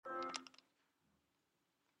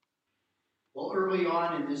Well, early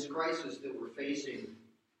on in this crisis that we're facing,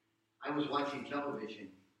 I was watching television,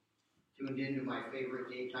 tuned into my favorite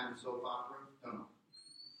daytime soap opera. No,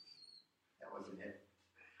 that wasn't it.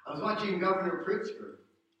 I was watching Governor Pritzker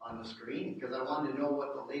on the screen because I wanted to know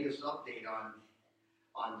what the latest update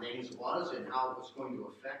on things was and how it was going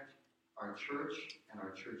to affect our church and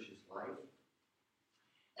our church's life.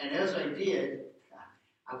 And as I did,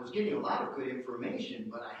 I was getting a lot of good information,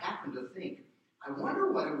 but I happened to think, I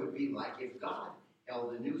wonder what it would be like if God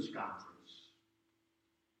held a news conference.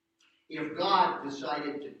 If God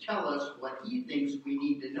decided to tell us what he thinks we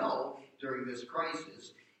need to know during this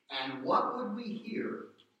crisis, and what would we hear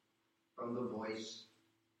from the voice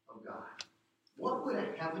of God? What would a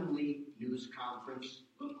heavenly news conference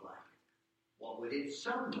look like? What would it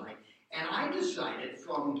sound like? And I decided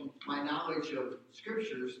from my knowledge of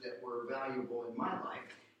scriptures that were valuable in my life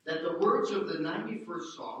that the words of the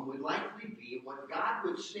 91st Psalm would likely be what God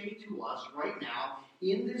would say to us right now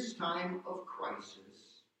in this time of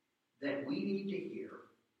crisis that we need to hear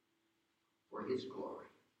for his glory.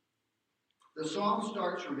 The Psalm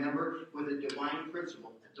starts, remember, with a divine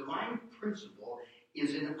principle. A divine principle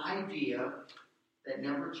is an idea that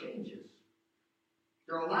never changes.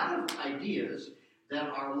 There are a lot of ideas that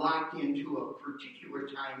are locked into a particular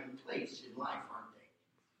time and place in life, aren't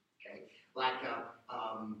they? Okay, like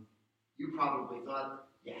you probably thought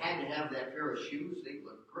you had to have that pair of shoes. They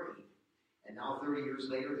look great. And now 30 years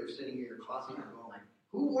later, they're sitting in your closet and going like,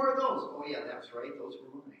 who wore those? Oh yeah, that's right, those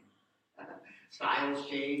were mine. Styles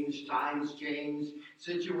change, times change,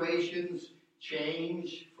 situations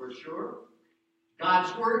change for sure.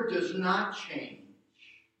 God's word does not change.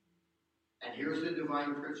 And here's the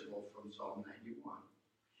divine principle from Psalm 91.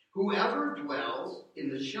 Whoever dwells in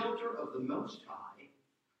the shelter of the Most High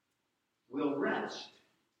will rest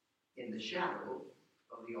in the shadow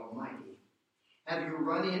of the Almighty. Have you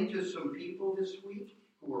run into some people this week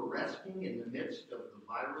who are resting in the midst of the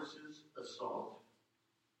virus's assault?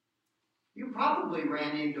 You probably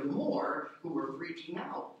ran into more who were freaking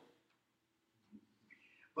out.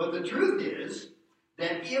 But the truth is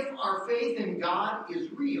that if our faith in God is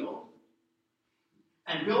real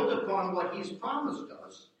and built upon what he's promised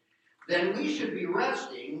us, then we should be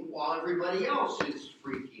resting while everybody else is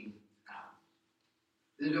freaking out.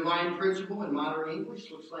 The divine principle in modern English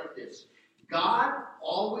looks like this. God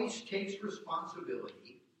always takes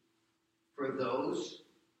responsibility for those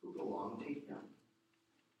who belong to him.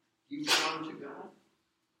 You belong to God?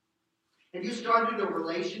 Have you started a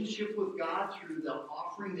relationship with God through the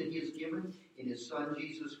offering that he has given in his Son,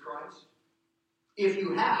 Jesus Christ? If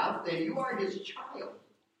you have, then you are his child.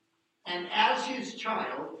 And as his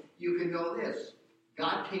child, you can know this.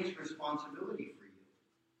 God takes responsibility for you.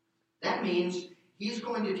 That means he's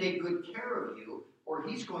going to take good care of you or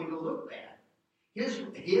he's going to look bad.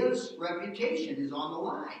 His reputation is on the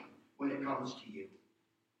line when it comes to you.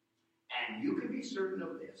 And you can be certain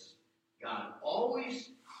of this. God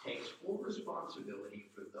always takes full responsibility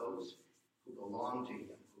for those who belong to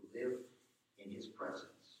him, who live in his presence.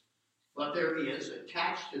 But there is,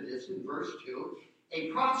 attached to this in verse 2, a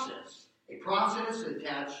process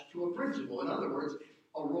attached to a principle. In other words,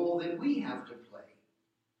 a role that we have to play,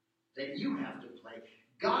 that you have to play.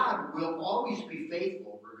 God will always be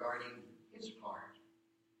faithful regarding his part.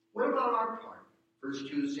 What about our part? Verse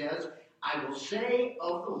 2 says, I will say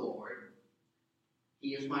of the Lord, he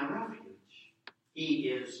is my refuge. He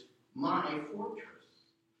is my fortress,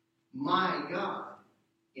 my God,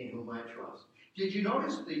 in whom I trust. Did you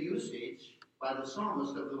notice the usage by the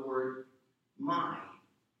psalmist of the word my?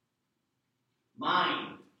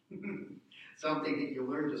 Mine. Something that you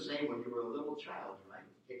learned to say when you were a little child, right?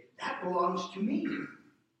 Okay. That belongs to me.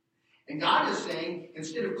 And God is saying,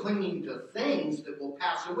 instead of clinging to things that will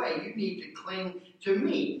pass away, you need to cling to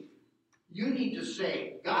me. You need to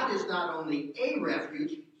say, God is not only a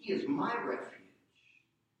refuge, he is my refuge.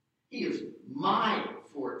 He is my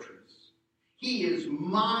fortress. He is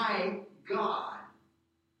my God.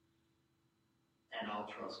 And I'll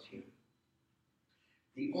trust him.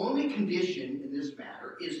 The only condition in this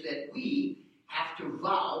matter is that we have to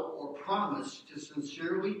vow or promise to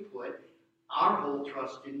sincerely put our whole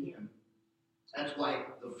trust in him. That's why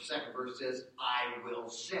the second verse says, I will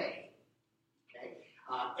say. Okay?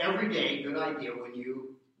 Every day, good idea when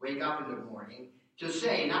you wake up in the morning, to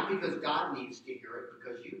say, not because God needs to hear it,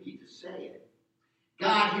 because you need to say it.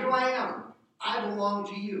 God, here I am. I belong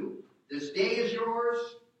to you. This day is yours.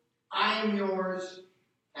 I am yours.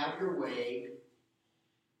 Have your way.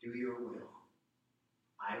 Do your will.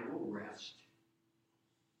 I will rest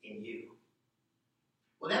in you.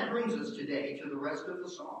 Well, that brings us today to the rest of the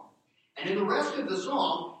psalm. And in the rest of the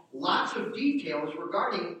psalm, lots of details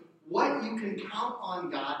regarding what you can count on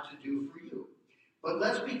God to do for you. But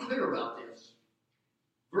let's be clear about this.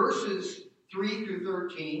 Verses 3 through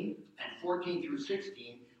 13 and 14 through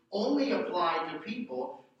 16 only apply to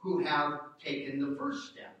people who have taken the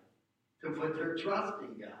first step to put their trust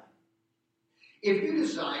in God. If you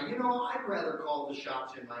decide, I'd rather call the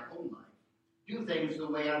shots in my own life, do things the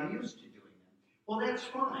way I'm used to doing them, well, that's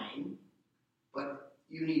fine, but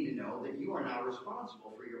you need to know that you are now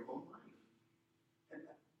responsible for your own life.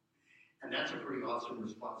 And that's a pretty awesome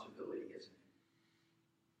responsibility, isn't it?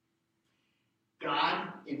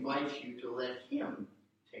 God invites you to let him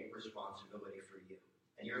take responsibility for you.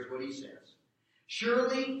 And here's what he says.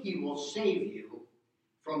 Surely he will save you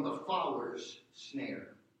from the fowler's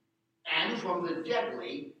snare and from the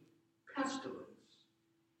deadly pestilence.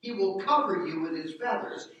 He will cover you with his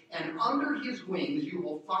feathers, and under his wings you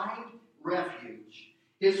will find refuge.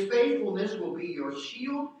 His faithfulness will be your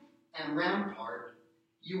shield and rampart.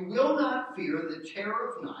 You will not fear the terror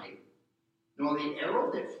of night, nor the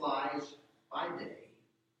arrow that flies by day,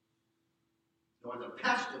 nor the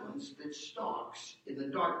pestilence that stalks in the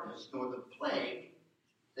darkness, nor the plague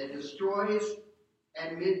that destroys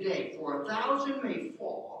at midday. For 1,000 may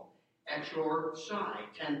fall at your side,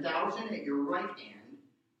 10,000 at your right hand,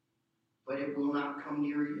 but it will not come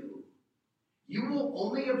near you. You will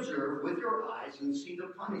only observe with your eyes and see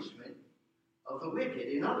the punishment of the wicked.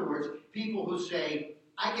 In other words, people who say,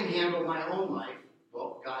 I can handle my own life,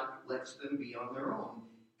 well, God lets them be on their own.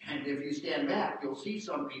 And if you stand back, you'll see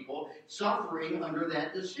some people suffering under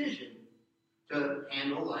that decision to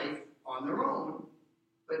handle life on their own,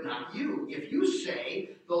 but not you. If you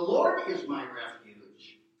say, the Lord is my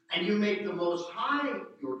refuge, and you make the Most High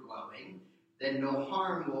your dwelling, then no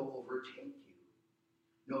harm will overtake you.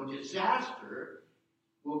 No disaster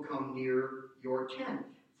will come near your tent,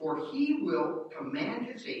 for he will command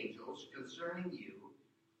his angels concerning you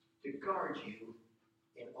to guard you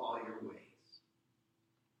in all your ways.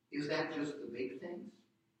 Is that just the big things?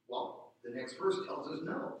 Well, the next verse tells us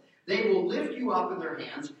no. They will lift you up in their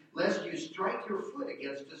hands, lest you strike your foot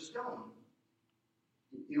against a stone.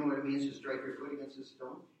 You know what it means to strike your foot against a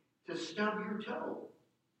stone? To stub your toe.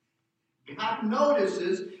 God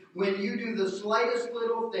notices when you do the slightest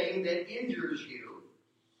little thing that injures you,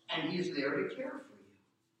 and he's there to care for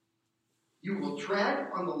you. You will tread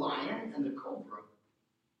on the lion and the cobra.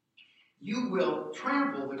 You will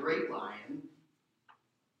trample the great lion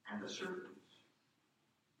and the serpents.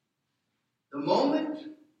 The moment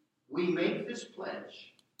we make this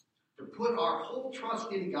pledge to put our whole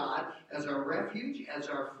trust in God as our refuge, as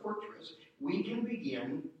our fortress, we can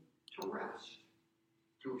begin to rest,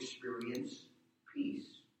 to experience peace.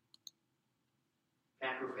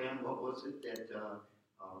 Packer fan, what was it that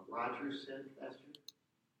Rogers said, Pastor?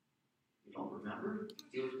 You don't remember?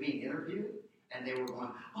 He was being interviewed, and they were going,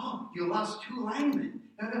 oh, you lost 2 linemen.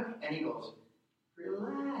 And he goes,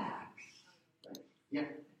 relax. Yeah,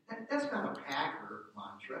 that's not a Packer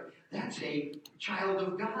mantra. That's a child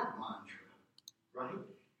of God mantra, right?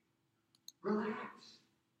 Relax.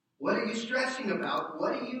 What are you stressing about?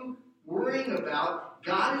 What are you worrying about?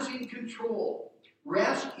 God is in control.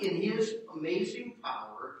 Rest in his amazing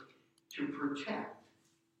power to protect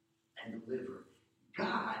and deliver.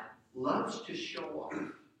 God loves to show off.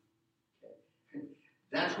 Okay.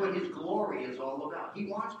 That's what his glory is all about. He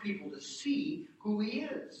wants people to see who he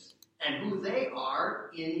is and who they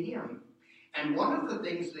are in him. And one of the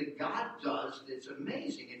things that God does that's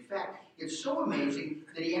amazing, in fact, it's so amazing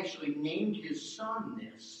that he actually named his son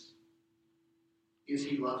this, is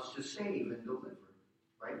he loves to save and deliver,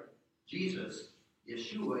 right? Jesus,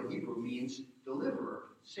 Yeshua in Hebrew, means deliverer,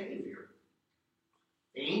 savior.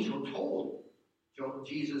 The angel told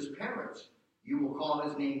Jesus' parents, you will call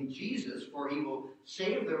his name Jesus, for he will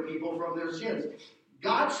save their people from their sins.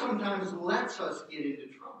 God sometimes lets us get into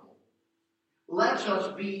trouble, lets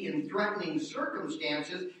us be in threatening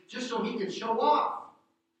circumstances just so he can show off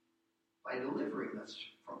by delivering us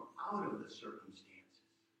from out of the circumstances.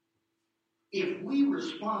 If we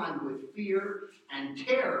respond with fear and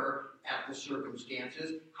terror at the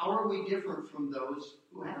circumstances, how are we different from those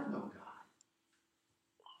who have no God?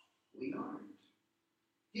 We aren't.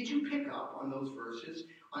 Did you pick up on those verses,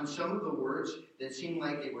 on some of the words that seemed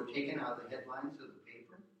like they were taken out of the headlines of the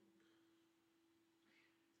paper?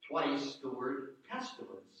 Twice the word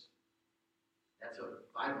pestilence. That's a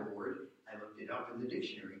Bible word. I looked it up in the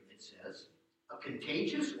dictionary. It says, a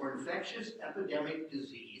contagious or infectious epidemic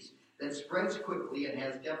disease that spreads quickly and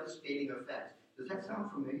has devastating effects. Does that sound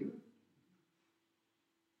familiar?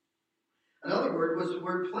 Another word was the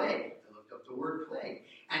word plague. I looked up the word plague.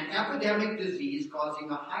 An epidemic disease causing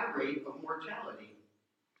a high rate of mortality.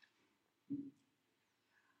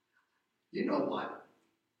 You know what?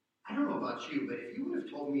 I don't know about you, but if you would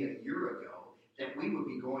have told me a year ago that we would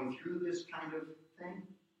be going through this kind of thing,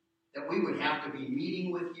 that we would have to be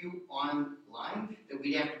meeting with you online, that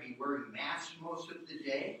we'd have to be wearing masks most of the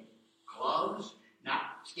day, gloves, not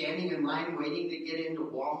standing in line waiting to get into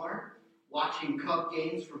Walmart, watching Cub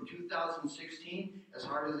games from 2016, as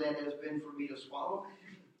hard as that has been for me to swallow.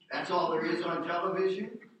 That's all there is on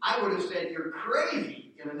television. I would have said, you're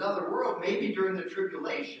crazy in another world, maybe during the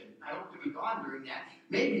tribulation. I hope to be gone during that.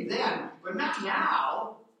 Maybe then, but not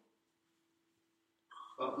now.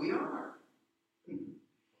 But we are.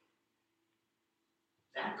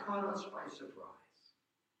 That caught us by surprise.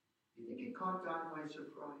 Do you think it caught God by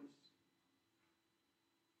surprise?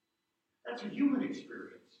 That's a human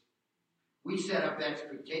experience. We set up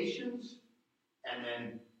expectations, and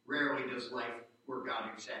then rarely does life work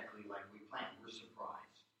out exactly like we planned. We're surprised.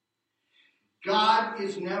 God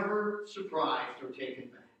is never surprised or taken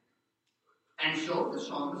back. And so the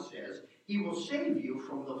psalmist says, he will save you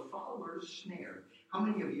from the fowler's snare. How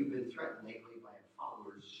many of you have been threatened lately by a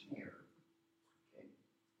fowler's snare? Okay.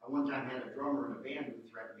 I one time had a drummer in a band who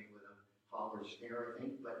threatened me with a fowler's snare, I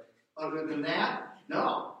think. But other than that,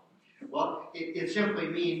 no. Well, it simply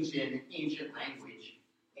means in ancient language,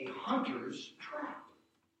 a hunter's trap.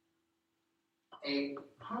 A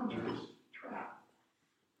hunter's trap.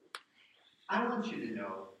 I want you to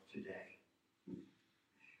know today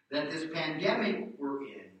that this pandemic we're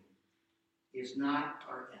in is not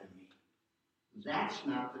our enemy. That's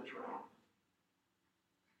not the trap.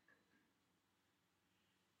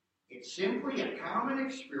 It's simply a common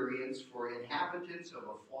experience for inhabitants of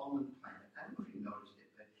a fallen planet. I don't know if you noticed it,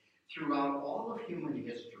 but throughout all of human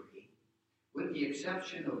history, with the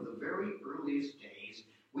exception of the very earliest days,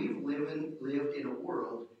 we've lived in a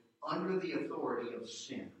world under the authority of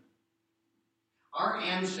sin. Our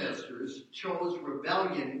ancestors chose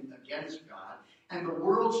rebellion against God, and the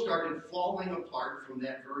world started falling apart from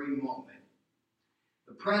that very moment.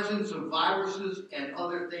 The presence of viruses and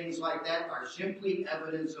other things like that are simply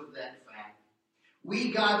evidence of that fact.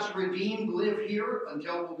 We, God's redeemed, live here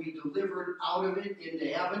until we'll be delivered out of it into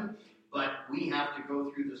heaven, but we have to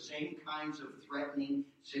go through the same kinds of threatening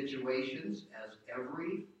situations as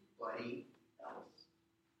everybody else.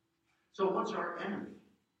 So what's our enemy?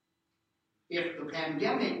 If the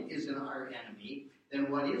pandemic isn't our enemy,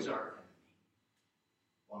 then what is our enemy?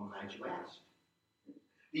 Well, I'm glad you asked.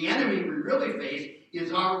 The enemy we really face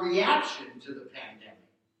is our reaction to the pandemic.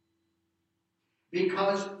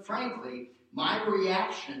 Because, frankly, my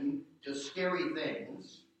reaction to scary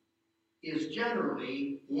things is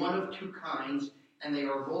generally one of two kinds, and they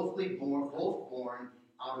are both born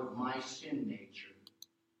out of my sin nature.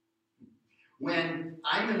 When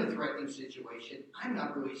I'm in a threatening situation, I'm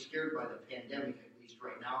not really scared by the pandemic, at least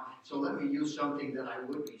right now, so let me use something that I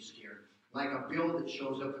would be scared, like a bill that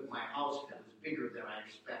shows up at my house that is bigger than I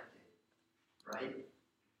expected, right?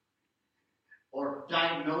 Or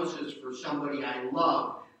diagnosis for somebody I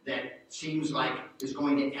love that seems like is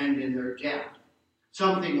going to end in their death.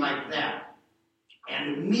 Something like that.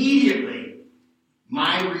 And immediately,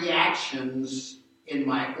 my reactions in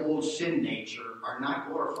my old sin nature are not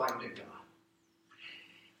glorifying to God.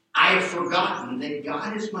 I have forgotten that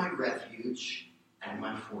God is my refuge and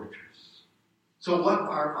my fortress. So what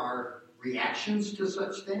are our reactions to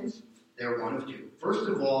such things? They're one of two. First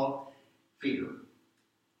of all, fear.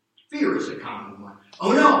 Fear is a common one.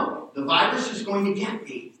 Oh no, the virus is going to get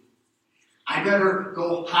me. I better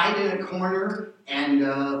go hide in a corner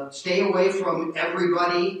and stay away from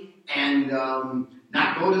everybody and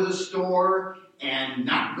not go to the store and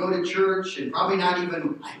not go to church and probably not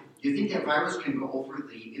even... Do you think that virus can go over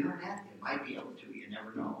the internet? It might be able to. You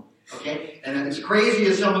never know. Okay? And as crazy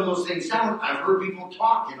as some of those things sound, I've heard people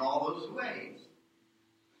talk in all those ways.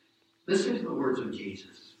 Listen to the words of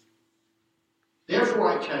Jesus. Therefore,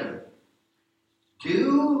 I tell you,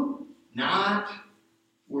 do not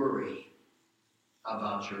worry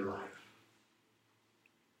about your life,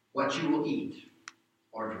 what you will eat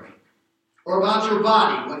or drink, or about your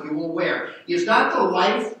body, what you will wear. Is not the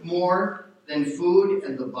life more than food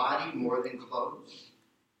and the body more than clothes?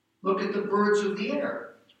 Look at the birds of the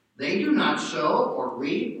air. They do not sow or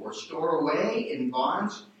reap or store away in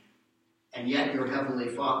barns, and yet your heavenly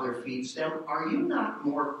Father feeds them. Are you not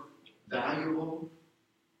more valuable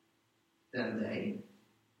than they?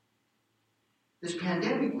 This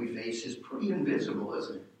pandemic we face is pretty invisible,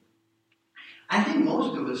 isn't it? I think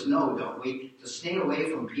most of us know, don't we, to stay away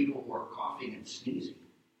from people who are coughing and sneezing.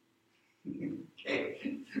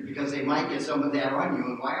 Okay, because they might get some of that on you,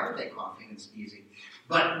 and why aren't they coughing and sneezing?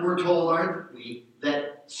 But we're told, aren't we,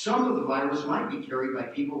 that some of the virus might be carried by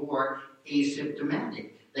people who are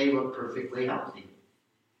asymptomatic. They look perfectly healthy.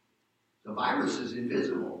 The virus is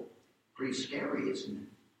invisible. Pretty scary, isn't it?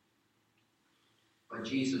 But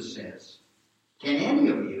Jesus says, can any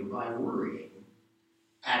of you, by worrying,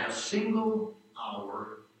 add a single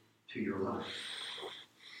hour to your life?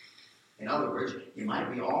 In other words, you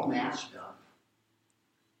might be all masked up,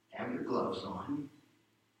 have your gloves on,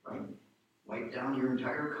 right? Wipe down your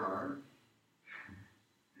entire car,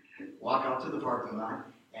 walk out to the parking lot,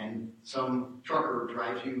 and some trucker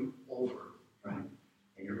drives you over, right?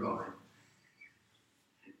 And you're gone.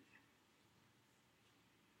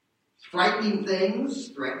 Threatening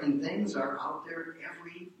things are out there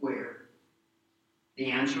everywhere.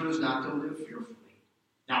 The answer is not to live fearfully.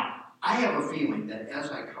 Now, I have a feeling that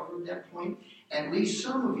as I covered that point, at least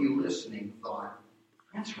some of you listening thought,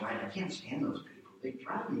 that's right, I can't stand those people. They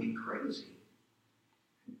drive me crazy.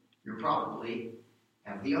 You probably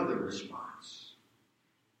have the other response.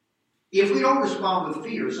 If we don't respond with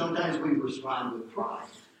fear, sometimes we respond with pride.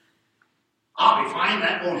 I'll be fine,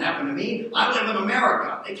 that won't happen to me. I live in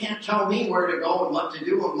America. They can't tell me where to go and what to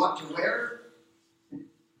do and what to wear.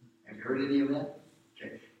 Have you heard any of that?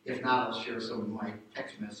 Okay. If not, I'll share some of my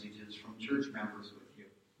text messages from church members with you.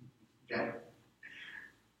 Okay?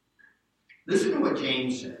 Listen to what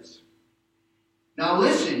James says. Now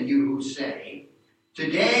listen, you who say,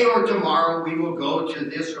 today or tomorrow we will go to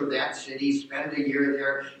this or that city, spend a year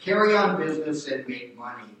there, carry on business, and make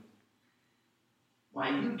money. Why,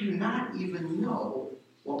 you do not even know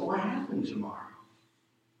what will happen tomorrow.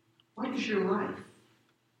 What is your life?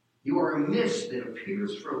 You are a mist that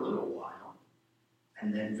appears for a little while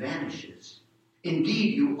and then vanishes.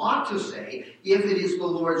 Indeed, you ought to say, if it is the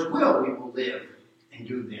Lord's will, we will live and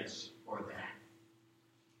do this or that.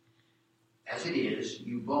 As it is,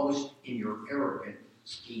 you boast in your arrogant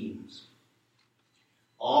schemes.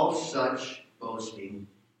 All such boasting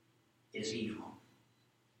is evil.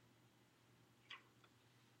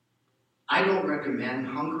 I don't recommend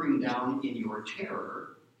hunkering down in your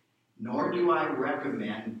terror, nor do I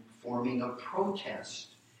recommend forming a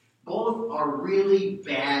protest. Both are really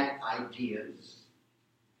bad ideas.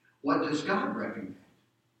 What does God recommend?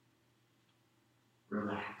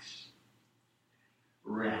 Relax.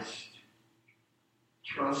 Rest.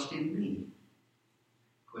 Trust in me.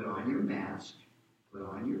 Put on your mask. Put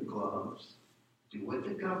on your gloves. Do what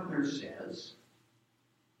the governor says.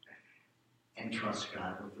 And trust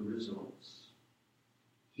God with the results.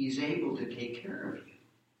 He's able to take care of you.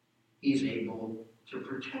 He's able to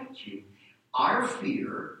protect you. Our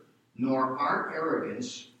fear nor our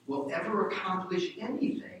arrogance will ever accomplish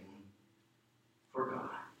anything for God.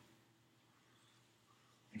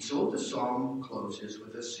 And so the psalm closes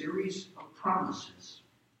with a series of promises.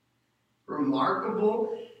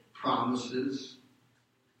 Remarkable promises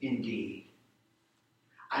indeed.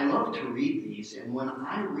 I love to read these, and when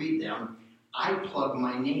I read them, I plug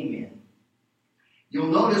my name in. You'll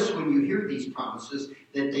notice when you hear these promises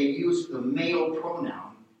that they use the male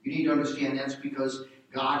pronoun. You need to understand that's because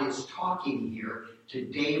God is talking here to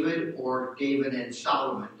David or David and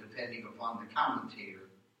Solomon, depending upon the commentator.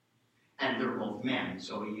 And they're both men,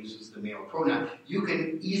 so he uses the male pronoun. You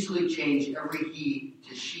can easily change every he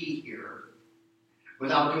to she here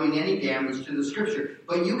without doing any damage to the scripture.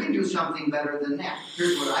 But you can do something better than that.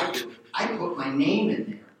 Here's what I do. I put my name in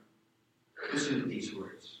there. Listen to these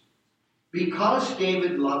words. Because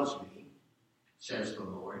David loves me, says the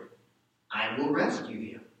Lord, I will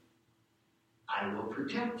rescue him. I will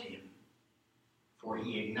protect him, for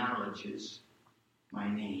he acknowledges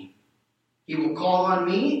my name. He will call on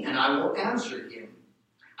me, and I will answer him.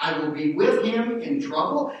 I will be with him in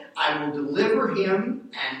trouble. I will deliver him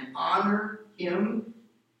and honor him.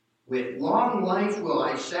 With long life will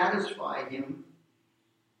I satisfy him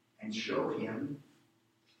and show him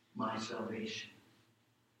my salvation.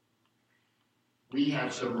 We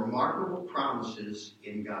have some remarkable promises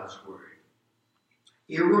in God's Word.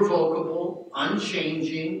 Irrevocable,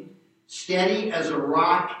 unchanging, steady as a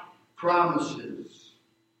rock promises.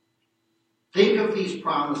 Think of these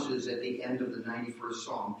promises at the end of the 91st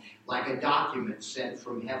Psalm like a document sent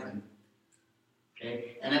from heaven.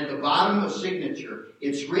 Okay? And at the bottom, a signature.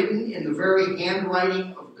 It's written in the very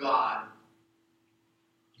handwriting of God.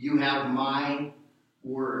 You have my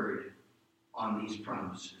word on these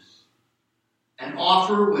promises. An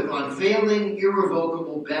offer with unfailing,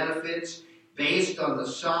 irrevocable benefits based on the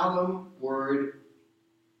solemn word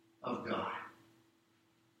of God.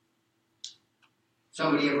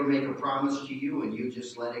 Somebody ever make a promise to you and you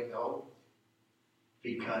just let it go?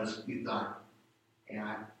 Because you thought,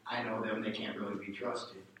 yeah, I know them, they can't really be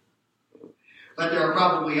trusted. But there are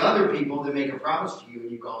probably other people that make a promise to you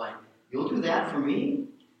and you go like, you'll do that for me?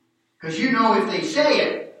 Because you know if they say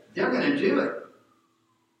it, they're going to do it.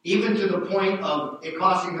 Even to the point of it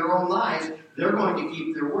costing their own lives, they're going to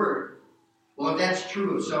keep their word. Well, if that's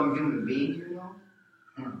true of some human being,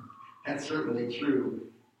 you know, that's certainly true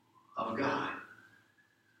of God.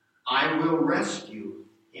 I will rescue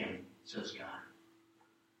him, says God.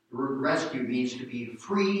 The word rescue means to be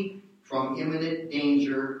free from imminent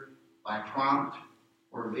danger by prompt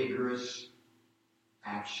or vigorous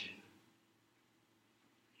action.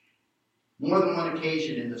 More than one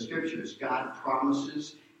occasion in the Scriptures, God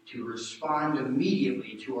promises to respond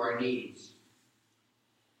immediately to our needs.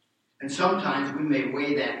 And sometimes we may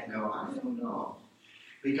weigh that and go, I don't know.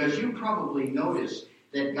 Because you probably notice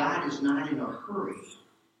that God is not in a hurry.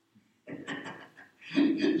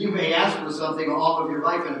 You may ask for something all of your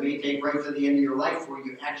life, and it may take right to the end of your life before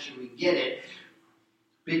you actually get it.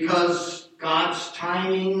 Because God's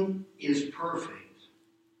timing is perfect.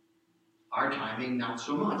 Our timing, not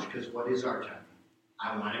so much, because what is our timing?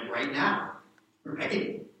 I want it right now,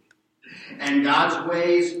 right? And God's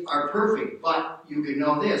ways are perfect, but you can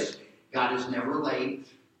know this, God is never late.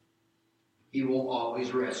 He will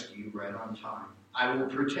always rescue right on time. I will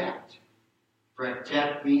protect.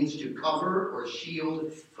 Protect means to cover or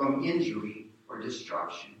shield from injury or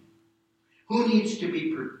destruction. Who needs to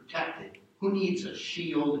be protected? Who needs a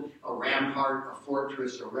shield, a rampart, a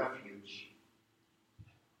fortress, a refuge?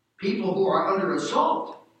 People who are under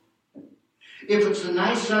assault. If it's a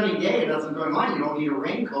nice sunny day and nothing going on, you don't need a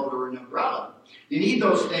raincoat or an umbrella. You need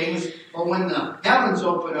those things for when the heavens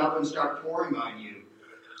open up and start pouring on you.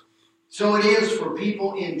 So it is for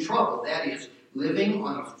people in trouble, that is, living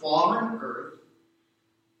on a fallen earth,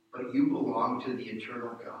 but you belong to the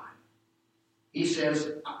eternal God. He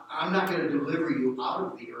says, I'm not going to deliver you out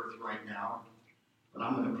of the earth right now, but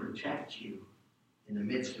I'm going to protect you in the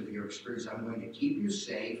midst of your experience. I'm going to keep you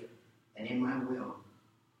safe and in my will.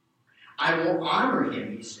 I will honor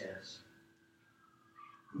him, he says.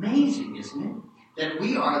 Amazing, isn't it? That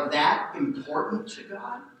we are that important to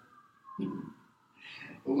God?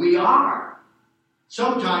 We are.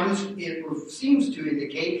 Sometimes it seems to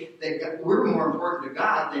indicate that we're more important to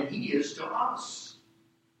God than he is to us.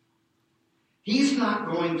 He's not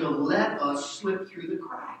going to let us slip through the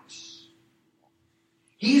cracks.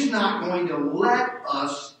 He's not going to let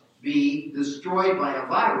us be destroyed by a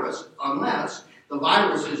virus unless the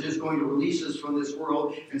virus is just going to release us from this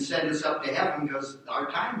world and send us up to heaven because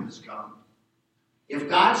our time has come. If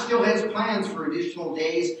God still has plans for additional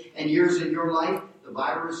days and years in your life, the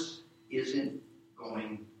virus isn't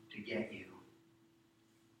going to get you.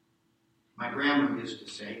 My grandma used to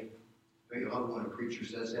say, I love when a preacher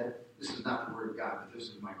says that. This is not the word of God, but this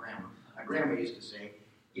is my grandma. My grandma used to say,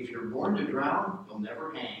 if you're born to drown, you'll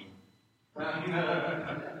never hang.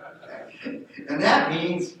 And that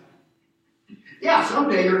means, yeah,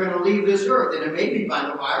 someday you're going to leave this earth, and it may be by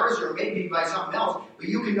the virus or it may be by something else, but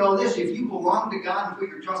you can know this, if you belong to God and put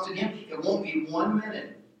your trust in him, it won't be 1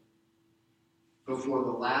 minute before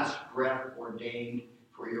the last breath ordained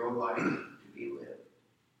for your life to be lived.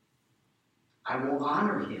 I will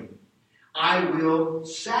honor him. I will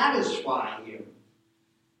satisfy him.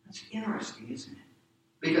 That's interesting, isn't it?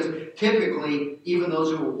 Because typically, even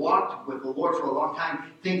those who have walked with the Lord for a long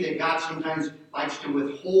time think that God sometimes likes to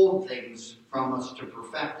withhold things from us to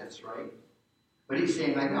perfect us, right? But he's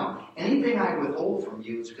saying, like, no, anything I withhold from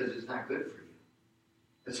you is because it's not good for you.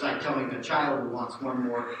 It's like telling a child who wants one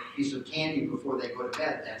more piece of candy before they go to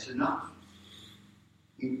bed, that's enough.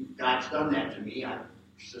 God's done that to me. I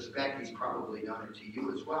suspect he's probably done it to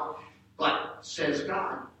you as well. But, says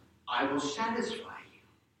God, I will satisfy you.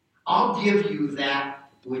 I'll give you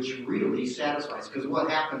that which really satisfies. Because what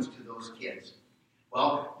happens to those kids?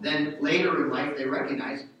 Well, then later in life they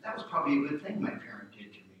recognize that was probably a good thing my parent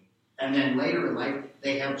did to me. And then later in life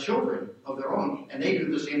they have children of their own. And they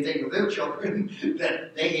do the same thing with their children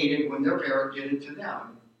that they hated when their parent did it to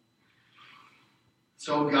them.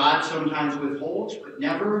 So God sometimes withholds, but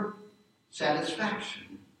never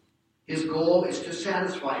satisfaction. His goal is to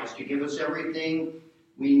satisfy us, to give us everything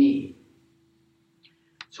we need.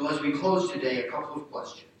 So as we close today, a couple of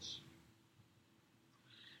questions.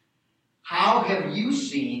 How have you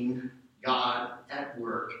seen God at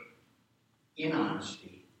work in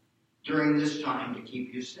honesty during this time to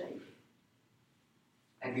keep you safe?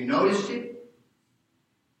 Have you noticed it?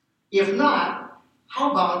 If not,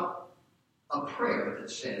 how about a prayer that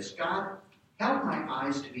says, God, help my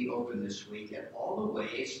eyes to be open this week at all the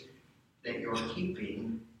ways that you're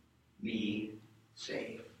keeping me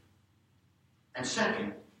safe. And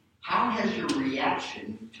second, how has your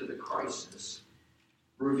reaction to the crisis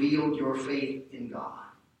revealed your faith in God?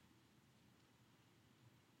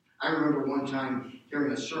 I remember one time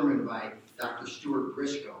hearing a sermon by Dr. Stuart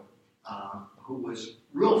Briscoe, who was a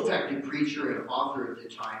real effective preacher and author at the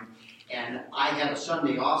time. And I had a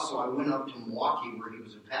Sunday off, so I went up to Milwaukee, where he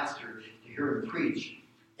was a pastor, to hear him preach.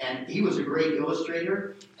 And he was a great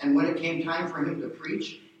illustrator. And when it came time for him to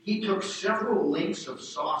preach, he took several links of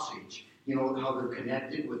sausage, you know how they're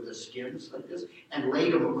connected with the skins like this, and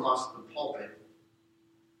laid them across the pulpit.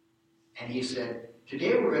 And he said,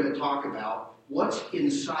 today we're going to talk about what's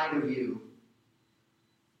inside of you.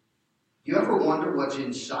 You ever wonder what's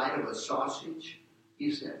inside of a sausage?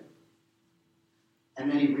 He said. And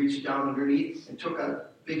then he reached down underneath and took a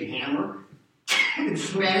big hammer and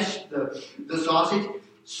smashed the sausage.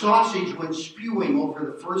 Sausage went spewing over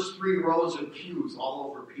the first 3 rows of pews all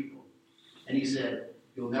over people. And he said,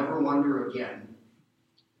 you'll never wonder again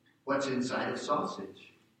what's inside of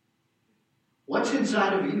sausage. What's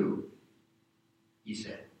inside of you? He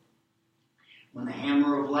said. When the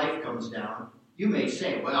hammer of life comes down, you may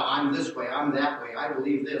say, well, I'm this way, I'm that way, I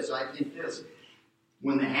believe this, I think this.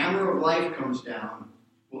 When the hammer of life comes down,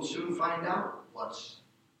 we'll soon find out what's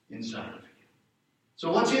inside of you.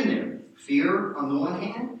 So what's in there? Fear on the one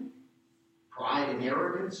hand, pride and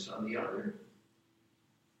arrogance on the other.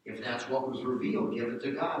 If that's what was revealed, give it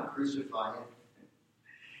to God, crucify it,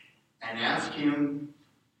 and ask Him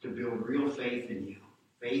to build real faith in you.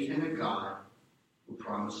 Faith in a God who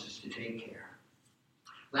promises to take care.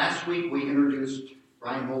 Last week we introduced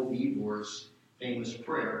Reinhold Niebuhr's famous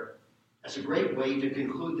prayer as a great way to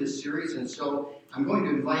conclude this series, and so I'm going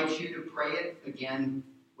to invite you to pray it again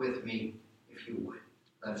with me, if you would.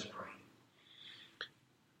 Let us pray.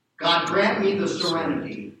 God, grant me the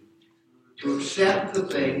serenity to accept the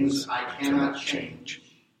things I cannot change,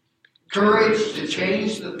 courage to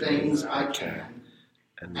change the things I can,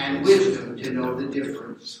 and wisdom to know the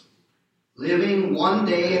difference. Living one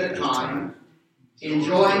day at a time,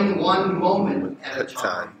 enjoying one moment at a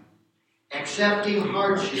time, accepting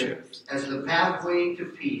hardship as the pathway to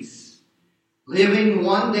peace, living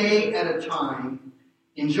one day at a time,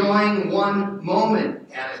 enjoying one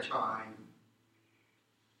moment at a time,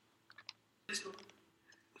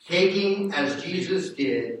 taking, as Jesus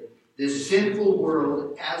did, this sinful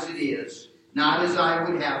world as it is, not as I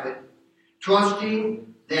would have it,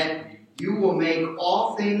 trusting that you will make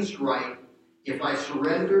all things right if I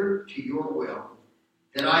surrender to your will,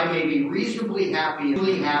 that I may be reasonably happy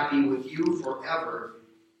with you forever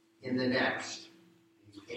in the next.